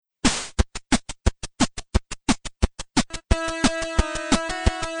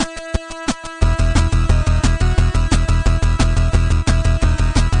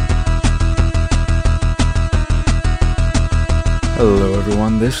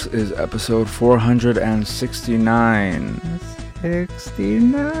This is episode 469.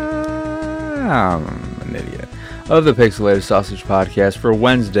 69. I'm an idiot. Of the Pixelated Sausage Podcast for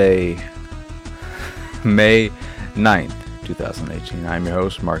Wednesday, May 9th, 2018. I'm your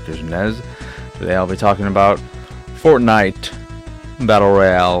host, Marcus Nez. Today I'll be talking about Fortnite Battle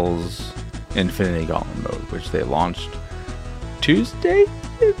Royale's Infinity Gauntlet mode, which they launched Tuesday?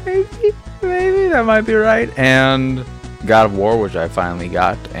 Maybe that might be right. And God of War, which I finally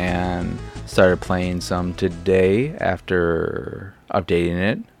got and started playing some today after updating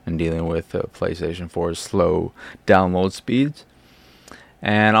it and dealing with PlayStation 4's slow download speeds.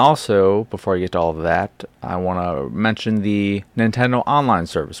 And also, before I get to all of that, I want to mention the Nintendo Online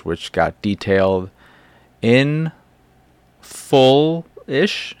service, which got detailed in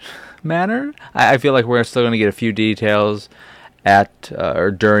full-ish manner. I feel like we're still going to get a few details at or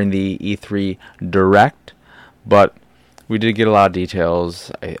during the E3 Direct, but we did get a lot of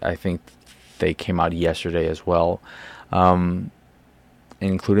details. I think they came out yesterday as well,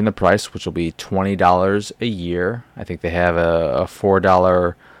 including the price, which will be $20 a year. I think they have a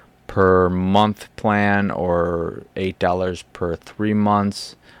 $4 per month plan or $8 per 3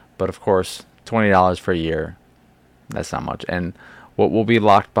 months. But of course, $20 for a year, that's not much. And what will be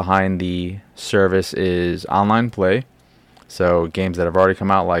locked behind the service is online play. So games that have already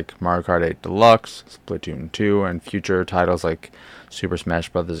come out like Mario Kart 8 Deluxe, Splatoon 2, and future titles like Super Smash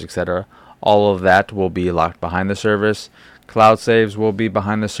Bros., etc. All of that will be locked behind the service. Cloud saves will be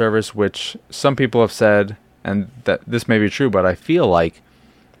behind the service, which some people have said, and that this may be true, but I feel like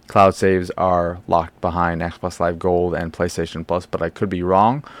cloud saves are locked behind Xbox Live Gold and PlayStation Plus, but I could be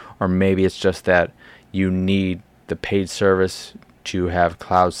wrong. Or maybe it's just that you need the paid service to have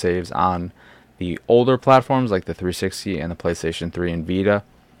cloud saves on the older platforms like the 360 and the PlayStation 3 and Vita.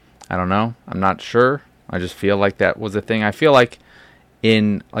 I don't know. I'm not sure. I just feel like that was a thing. I feel like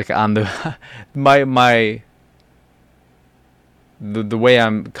on the the way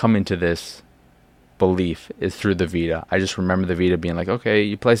I'm coming to this belief is through the Vita. I just remember the Vita being like, okay,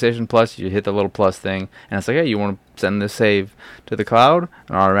 you PlayStation Plus, you hit the little plus thing, and it's like, hey, you want to send this save to the cloud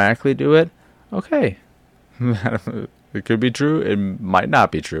and automatically do it? Okay. It could be true. It might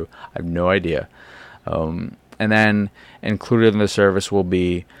not be true. I have no idea. And then included in the service will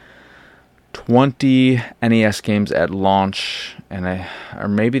be 20 NES games at launch, or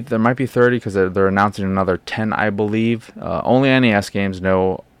maybe there might be 30 because they're announcing another 10, I believe. Only NES games,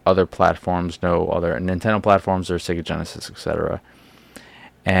 no other platforms, no other Nintendo platforms or Sega Genesis, etc.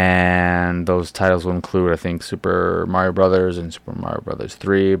 And those titles will include, I think, Super Mario Brothers and Super Mario Brothers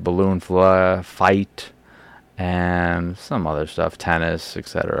 3, Balloon Fight, and some other stuff, tennis,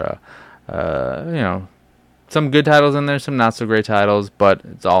 etc. Some good titles in there, some not so great titles, but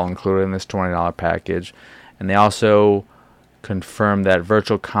it's all included in this $20 package. And they also confirmed that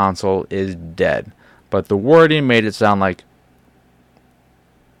Virtual Console is dead. But the wording made it sound like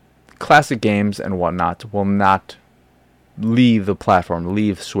classic games and whatnot will not leave the platform,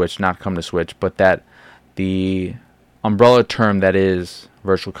 leave Switch, not come to Switch, but that the umbrella term that is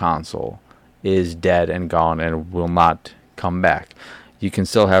Virtual Console is dead and gone and will not come back. You can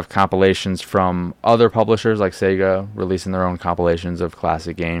still have compilations from other publishers like Sega releasing their own compilations of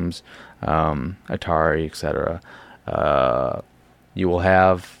classic games, Atari, etc. You will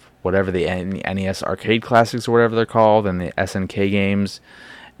have whatever the NES arcade classics or whatever they're called, and the SNK games,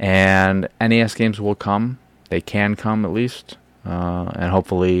 and NES games will come. They can come at least, and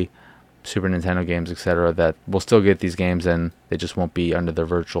hopefully Super Nintendo games, etc. that will still get these games, and they just won't be under the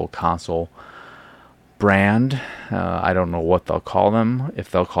Virtual Console brand. I don't know what they'll call them, if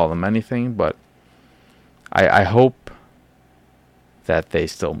they'll call them anything, but I hope that they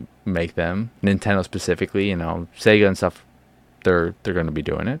still make them. Nintendo specifically, Sega and stuff, they're going to be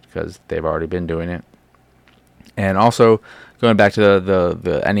doing it because they've already been doing it. And also, going back to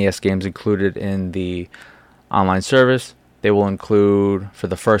the NES games included in the online service, they will include, for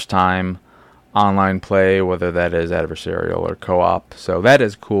the first time, online play, whether that is adversarial or co-op. So that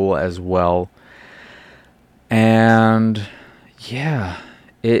is cool as well. And yeah,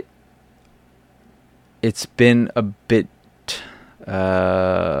 it's been a bit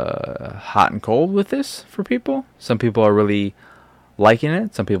hot and cold with this for people. Some people are really liking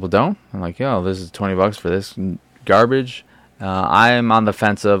it. Some people don't. I'm like, yo, this is $20 for this garbage. I am on the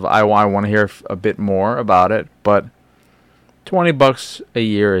fence of I want to hear a bit more about it, but $20 a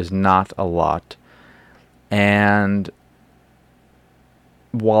year is not a lot. And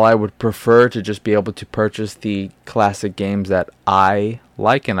while I would prefer to just be able to purchase the classic games that I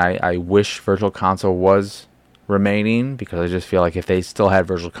like, and I wish Virtual Console was remaining, because I just feel like if they still had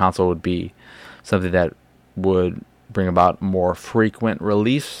Virtual Console, it would be something that would bring about more frequent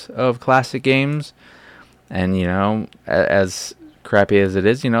release of classic games. And, as crappy as it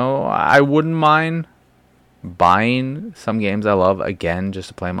is, I wouldn't mind buying some games I love again just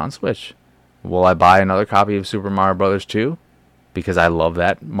to play them on Switch. Will I buy another copy of Super Mario Bros. 2? Because I love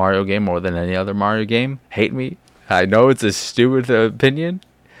that Mario game more than any other Mario game. Hate me. I know it's a stupid opinion,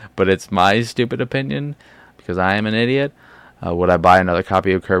 but it's my stupid opinion because I am an idiot. Would I buy another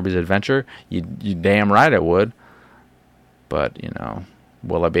copy of Kirby's Adventure? You damn right I would. But,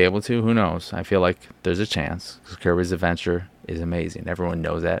 will I be able to? Who knows? I feel like there's a chance because Kirby's Adventure is amazing. Everyone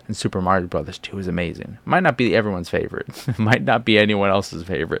knows that. And Super Mario Bros. 2 is amazing. Might not be everyone's favorite. Might not be anyone else's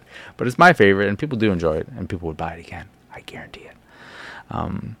favorite. But it's my favorite, and people do enjoy it, and people would buy it again. I guarantee it.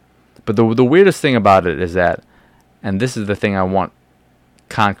 But the weirdest thing about it is that, and this is the thing I want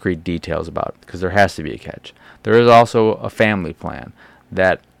concrete details about, because there has to be a catch. There is also a family plan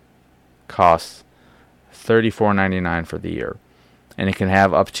that costs $34.99 for the year, and it can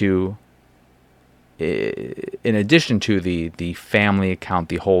have up to, in addition to the family account,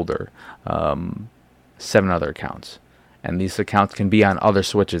 the holder, 7 other accounts, and these accounts can be on other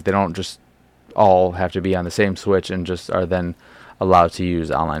Switches. They don't just all have to be on the same Switch and just are then allowed to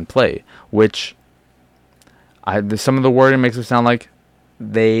use online play, which some of the wording makes it sound like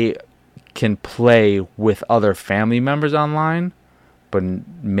they can play with other family members online, but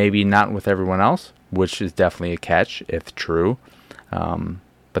maybe not with everyone else, which is definitely a catch if true.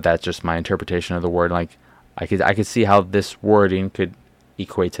 But that's just my interpretation of the word. Like I could see how this wording could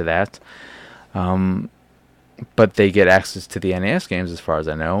equate to that. But they get access to the NES games as far as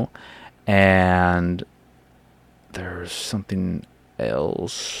I know, and there's something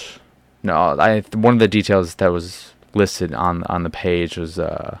else. No, one of the details that was listed on the page was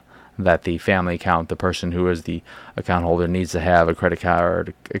that the family account, the person who is the account holder, needs to have a credit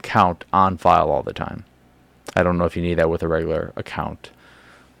card account on file all the time. I don't know if you need that with a regular account,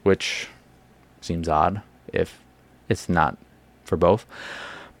 which seems odd if it's not for both.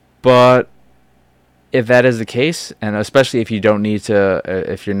 But if that is the case, and especially if you don't need to,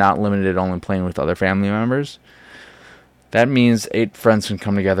 if you're not limited only playing with other family members, that means 8 friends can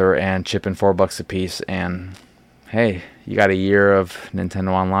come together and chip in $4 a piece, and hey, you got a year of Nintendo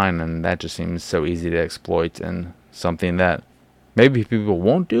Online, and that just seems so easy to exploit, and something that maybe people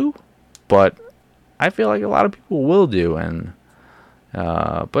won't do, but I feel like a lot of people will do. And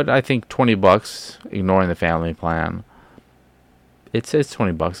but I think $20, ignoring the family plan, it's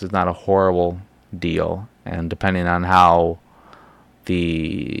 $20. It's not a horrible deal, and depending on how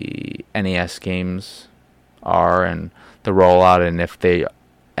the NES games are and the rollout, and if they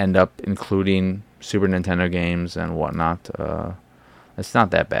end up including Super Nintendo games and whatnot, it's not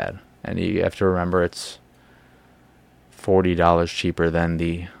that bad. And you have to remember it's $40 cheaper than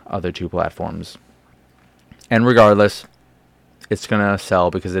the other 2 platforms. And regardless, it's going to sell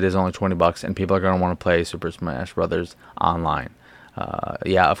because it is only $20, and people are going to want to play Super Smash Brothers online.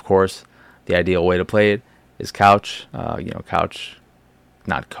 Yeah, of course, the ideal way to play it is couch,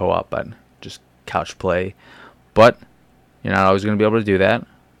 not co-op, but just couch play. But you're not always going to be able to do that,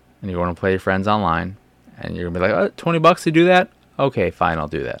 and you're going to play your friends online, and you're going to be like, $20 to do that? Okay, fine, I'll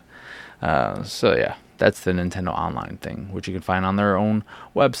do that. So yeah, that's the Nintendo Online thing, which you can find on their own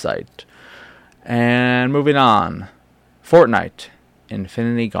website. And moving on, Fortnite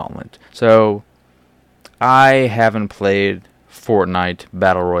Infinity Gauntlet. So I haven't played Fortnite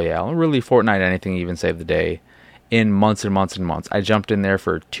Battle Royale, really Fortnite anything, even save the day, in months and months and months. I jumped in there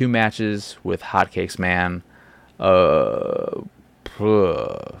for 2 matches with Hotcakes Man a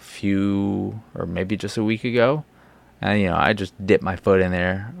few, or maybe just a week ago, and I just dipped my foot in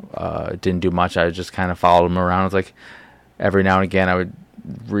there. Didn't do much. I just kind of followed him around. It's like every now and again I would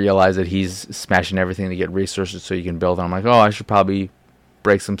realize that he's smashing everything to get resources so you can build, and I'm like, I should probably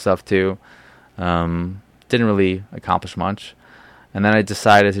break some stuff too. Didn't really accomplish much, and then I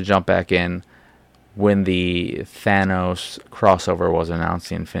decided to jump back in when the Thanos crossover was announced,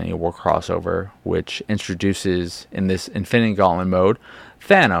 the Infinity War crossover, which introduces, in this Infinity Gauntlet mode,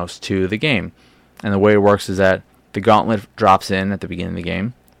 Thanos to the game. And the way it works is that the gauntlet drops in at the beginning of the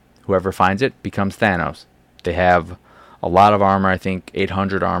game. Whoever finds it becomes Thanos. They have a lot of armor, I think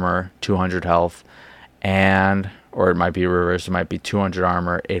 800 armor, 200 health, or it might be reversed, it might be 200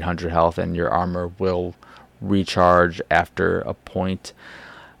 armor, 800 health, and your armor will recharge after a point.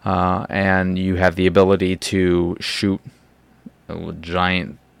 And you have the ability to shoot a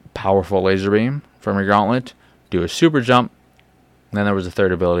giant, powerful laser beam from your gauntlet, do a super jump, and then there was a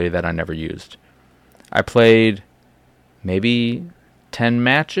third ability that I never used. I played maybe 10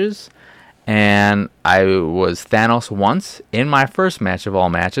 matches, And I was Thanos once in my first match of all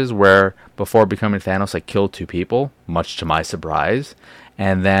matches, where before becoming Thanos, I killed 2 people, much to my surprise.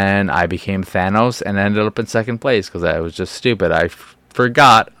 And then I became Thanos and ended up in second place because I was just stupid. I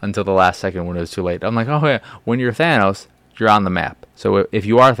forgot until the last second when it was too late. I'm like, oh yeah, when you're Thanos, you're on the map. So if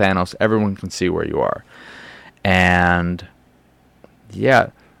you are Thanos, everyone can see where you are. And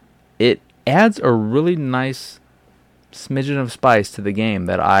yeah, it adds a really nice smidgen of spice to the game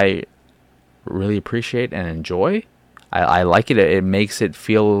that I really appreciate and enjoy. I like it. It makes it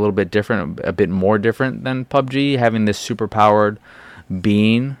feel a little bit different, a bit more different than PUBG, having this super powered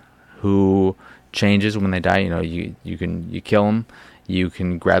being who changes when they die. You know, you kill him, you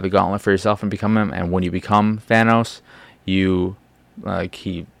can grab the gauntlet for yourself and become him. And when you become Thanos, he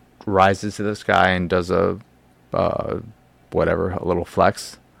rises to the sky and does a little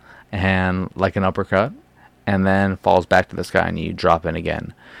flex and like an uppercut, and then falls back to the sky and you drop in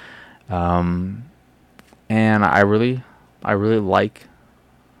again. And I really like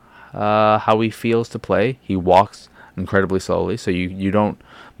how he feels to play. He walks incredibly slowly, so you don't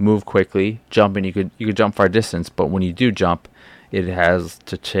move quickly. Jumping, you could jump far distance, but when you do jump, it has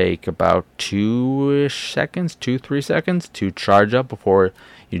to take about 3 seconds to charge up before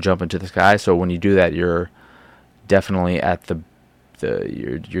you jump into the sky. So when you do that, you're definitely at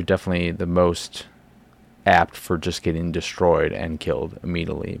you're definitely the most apt for just getting destroyed and killed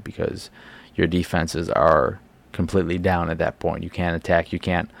immediately, because your defenses are completely down at that point. You can't attack, you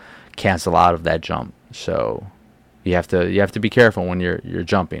can't cancel out of that jump. So you have to be careful when you're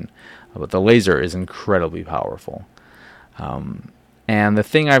jumping. But the laser is incredibly powerful. And the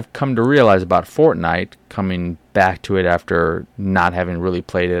thing I've come to realize about Fortnite, coming back to it after not having really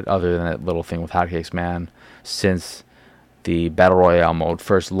played it other than that little thing with Hotcakes Man since the Battle Royale mode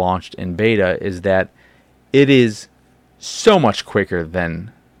first launched in beta, is that it is so much quicker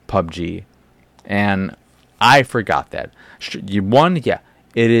than PUBG. And I forgot that.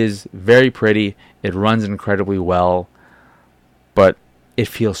 It is very pretty. It runs incredibly well. But it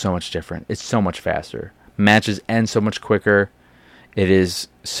feels so much different. It's so much faster. Matches end so much quicker. It is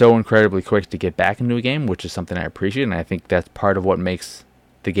so incredibly quick to get back into a game, which is something I appreciate. And I think that's part of what makes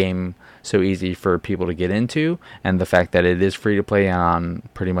the game so easy for people to get into. And the fact that it is free to play on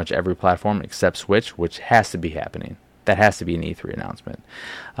pretty much every platform except Switch, which has to be happening. That has to be an E3 announcement.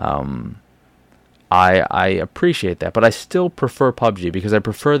 I appreciate that, but I still prefer PUBG because I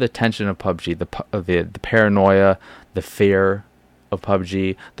prefer the tension of PUBG, the paranoia, the fear of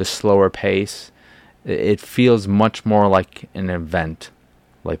PUBG, the slower pace. It feels much more like an event.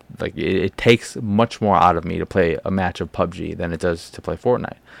 Like it takes much more out of me to play a match of PUBG than it does to play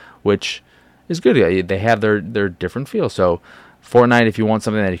Fortnite, which is good. They have their different feel. So Fortnite, if you want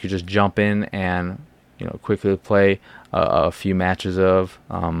something that you could just jump in and quickly play a few matches of,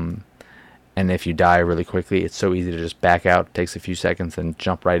 and if you die really quickly, it's so easy to just back out. It takes a few seconds and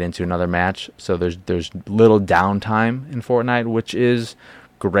jump right into another match. So there's little downtime in Fortnite, which is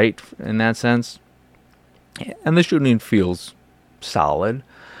great in that sense. And the shooting feels solid.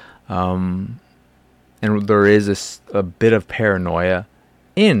 And there is a bit of paranoia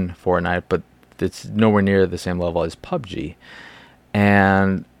in Fortnite, but it's nowhere near the same level as PUBG.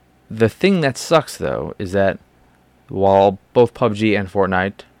 And the thing that sucks, though, is that while both PUBG and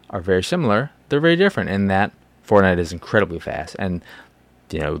Fortnite are very similar, they're very different in that Fortnite is incredibly fast, and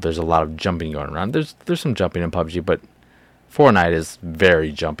there's a lot of jumping going around. There's some jumping in PUBG, but Fortnite is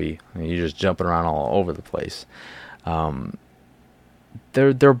very jumpy. You're just jumping around all over the place.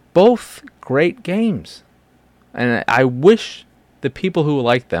 They're both great games, and I wish the people who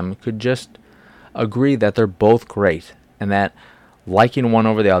like them could just agree that they're both great, and that liking one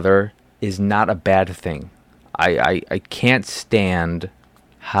over the other is not a bad thing. I can't stand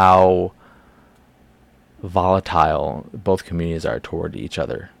how volatile both communities are toward each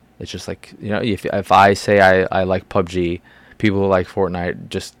other. It's just like, if I say I like PUBG, people who like Fortnite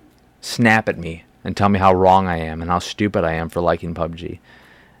just snap at me and tell me how wrong I am and how stupid I am for liking PUBG.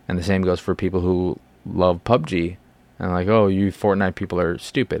 And the same goes for people who love PUBG and like, oh, you Fortnite people are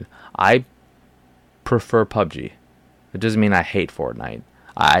stupid. I prefer PUBG. It doesn't mean I hate Fortnite.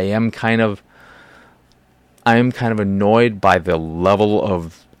 I am kind of annoyed by the level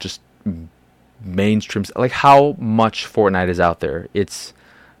of just mainstream, like how much Fortnite is out there. It's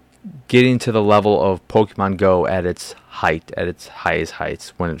getting to the level of Pokemon Go at its height, at its highest heights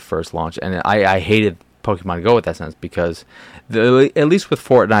when it first launched. And I hated Pokemon Go in that sense because at least with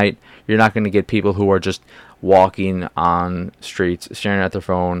Fortnite, you're not going to get people who are just walking on streets, staring at their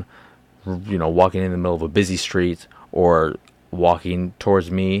phone, walking in the middle of a busy street, or walking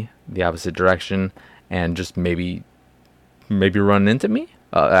towards me the opposite direction and just maybe run into me.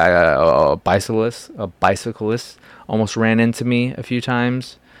 A bicyclist almost ran into me a few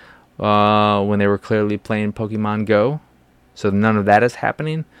times when they were clearly playing Pokemon Go. So none of that is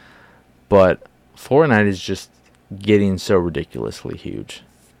happening. But Fortnite is just getting so ridiculously huge,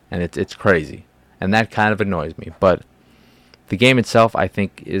 and it's crazy, and that kind of annoys me. But the game itself, I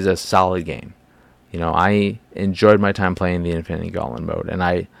think, is a solid game. I enjoyed my time playing the Infinity Gauntlet mode, and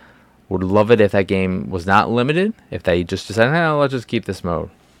I would love it if that game was not limited. If they just decided, let's just keep this mode.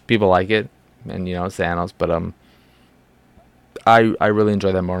 People like it, and it's Thanos. But I really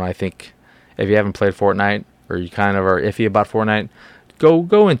enjoy that mode. And I think if you haven't played Fortnite, or you kind of are iffy about Fortnite,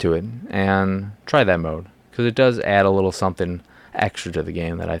 go into it and try that mode, because it does add a little something extra to the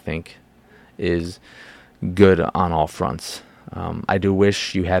game that I think is good on all fronts. I do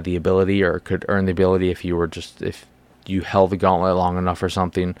wish you had the ability, or could earn the ability, if you held the gauntlet long enough or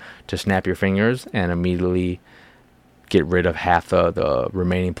something, to snap your fingers and immediately get rid of half the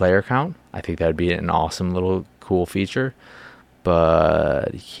remaining player count. I think that would be an awesome little cool feature.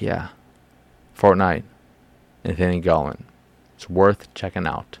 But yeah, Fortnite, Infinity Gauntlet, it's worth checking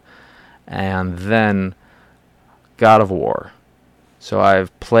out. And then God of War. So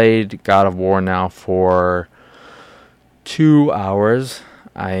I've played God of War now for 2 hours.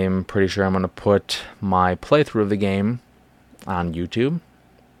 I am pretty sure I'm going to put my playthrough of the game on YouTube.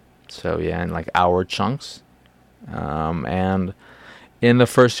 So yeah, in like hour chunks. And in the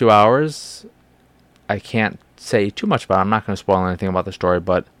first 2 hours, I can't say too much about it. I'm not going to spoil anything about the story,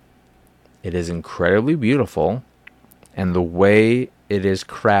 but it is incredibly beautiful. And the way it is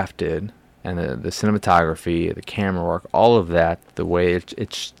crafted, and the cinematography, the camera work, all of that, the way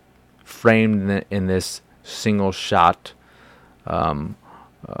it's framed in this single shot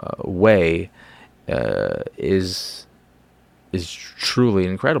way is truly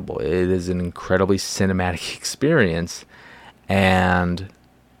incredible. It is an incredibly cinematic experience, and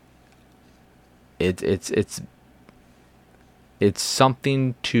it's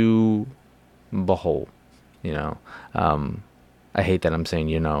something to behold. I hate that I'm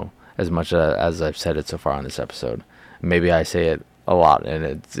saying as much as I've said it so far on this episode. Maybe I say it a lot,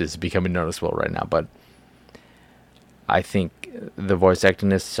 and it's becoming noticeable right now, but I think the voice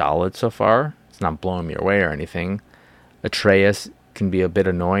acting is solid so far. It's not blowing me away or anything. Atreus can be a bit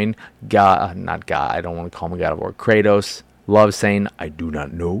annoying. I don't want to call him God of War. Kratos loves saying, "I do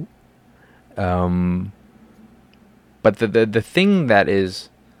not know." But the thing that is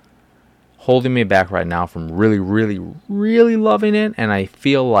holding me back right now from really, really, really loving it, and I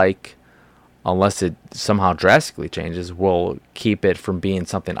feel like unless it somehow drastically changes, will keep it from being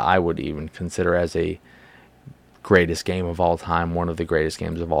something I would even consider as a greatest game of all time, one of the greatest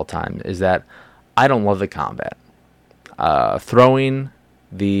games of all time, is that I don't love the combat. Throwing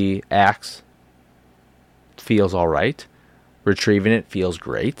the axe feels alright. Retrieving it feels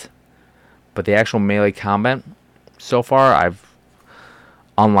great. But the actual melee combat, so far, I've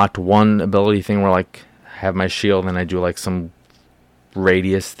unlocked one ability thing where, have my shield and I do, some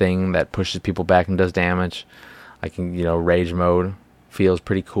radius thing that pushes people back and does damage. I can, rage mode. Feels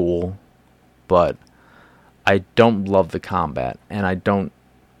pretty cool. But I don't love the combat. And I'm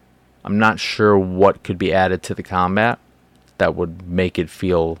not sure what could be added to the combat that would make it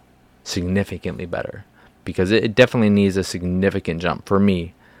feel significantly better. Because it definitely needs a significant jump for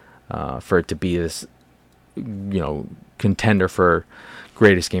me, for it to be this, contender for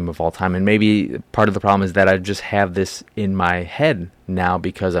greatest game of all time. And maybe part of the problem is that I just have this in my head now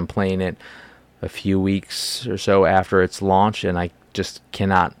because I'm playing it a few weeks or so after its launch, and I just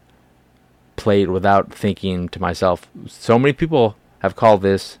cannot play it without thinking to myself, so many people have called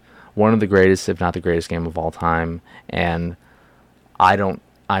this one of the greatest, if not the greatest game of all time, and I'm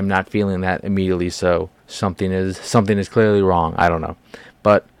not feeling that immediately, so something is clearly wrong. I don't know.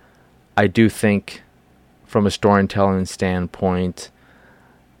 But I do think from a storytelling standpoint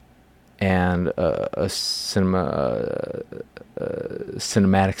and a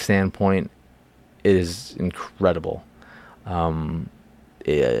cinematic standpoint, it is incredible. I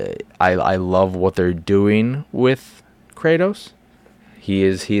love what they're doing with Kratos. He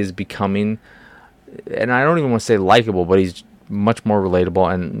is becoming, and I don't even want to say likable, but he's much more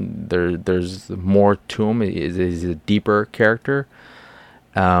relatable, and there's more to him. He's a deeper character.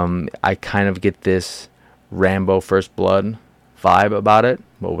 I kind of get this Rambo First Blood vibe about it,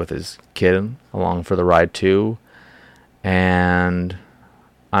 but with his kid along for the ride too. And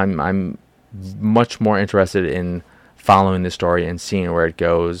I'm much more interested in following the story and seeing where it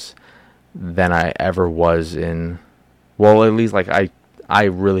goes than I ever was in. Well, at least I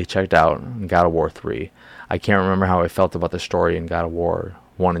really checked out God of War 3. I can't remember how I felt about the story in God of War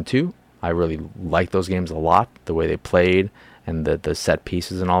 1 and 2. I really liked those games a lot, the way they played and the set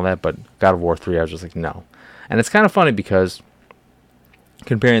pieces and all that. But God of War 3, I was just like, no. And it's kind of funny because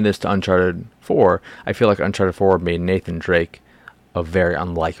comparing this to Uncharted 4, I feel like Uncharted 4 made Nathan Drake a very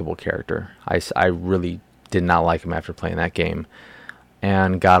unlikable character. I really did not like him after playing that game.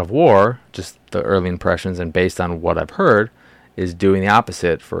 And God of War, just the early impressions and based on what I've heard, is doing the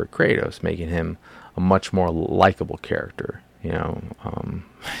opposite for Kratos, making him a much more likable character. I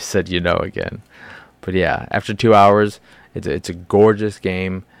said again. But yeah, after 2 hours, it's a gorgeous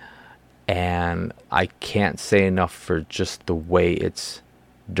game, and I can't say enough for just the way it's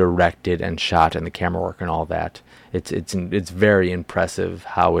directed and shot and the camera work and all that. It's very impressive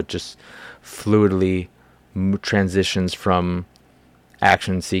how it just fluidly transitions from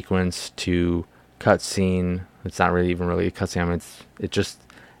action sequence to cutscene. It's not really even a cutscene. I mean, it just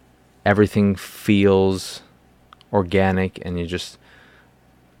everything feels organic, and you're just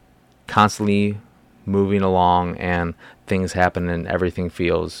constantly moving along, and things happen, and everything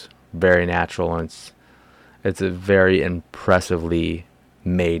feels very natural. And it's a very impressively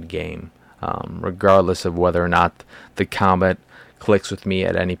made game, regardless of whether or not the combat clicks with me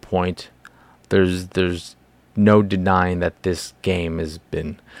at any point. There's no denying that this game has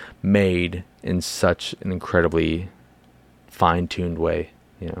been made in such an incredibly fine-tuned way.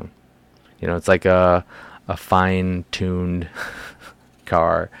 It's like a fine-tuned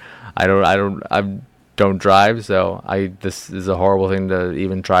car. I don't drive, so this is a horrible thing to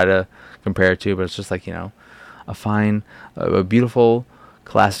even try to compare it to. But it's just like a beautiful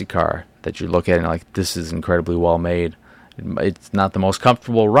classic car that you look at and you're like, this is incredibly well made. It's not the most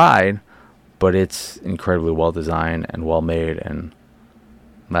comfortable ride, but it's incredibly well designed and well made, and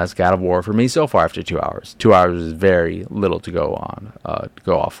that's God of War for me so far after 2 hours. 2 hours is very little to go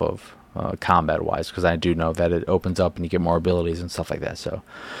off of combat wise, because I do know that it opens up and you get more abilities and stuff like that. So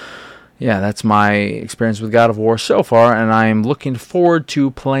yeah, that's my experience with God of War so far, and I'm looking forward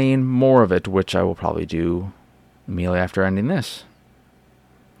to playing more of it, which I will probably do immediately after ending this.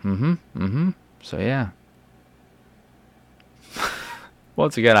 So yeah.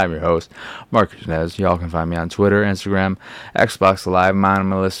 Once again, I'm your host, Marcus Nez. Y'all can find me on Twitter, Instagram, Xbox Live,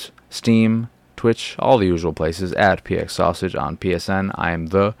 Minimalist, Steam, Twitch, all the usual places, at PX Sausage on PSN. I am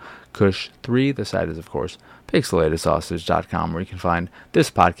the Kush3. The site is, of course, pixelatedsausage.com, where you can find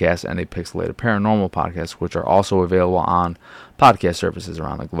this podcast and a Pixelated Paranormal podcast, which are also available on podcast services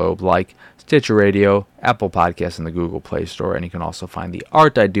around the globe, like Stitcher Radio, Apple Podcasts, and the Google Play Store. And you can also find the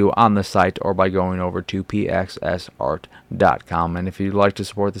art I do on the site or by going over to pxsart.com. And if you'd like to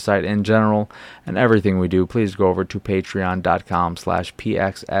support the site in general and everything we do, please go over to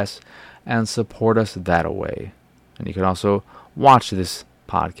patreon.com/pxs and support us that way. And you can also watch this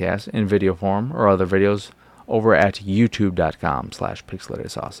podcast in video form or other videos over at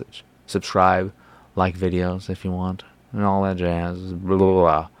youtube.com/pixelatedsausage. Subscribe, like videos if you want, and all that jazz. Blah,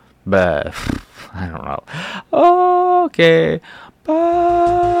 blah, blah. I don't know. Okay. Bye.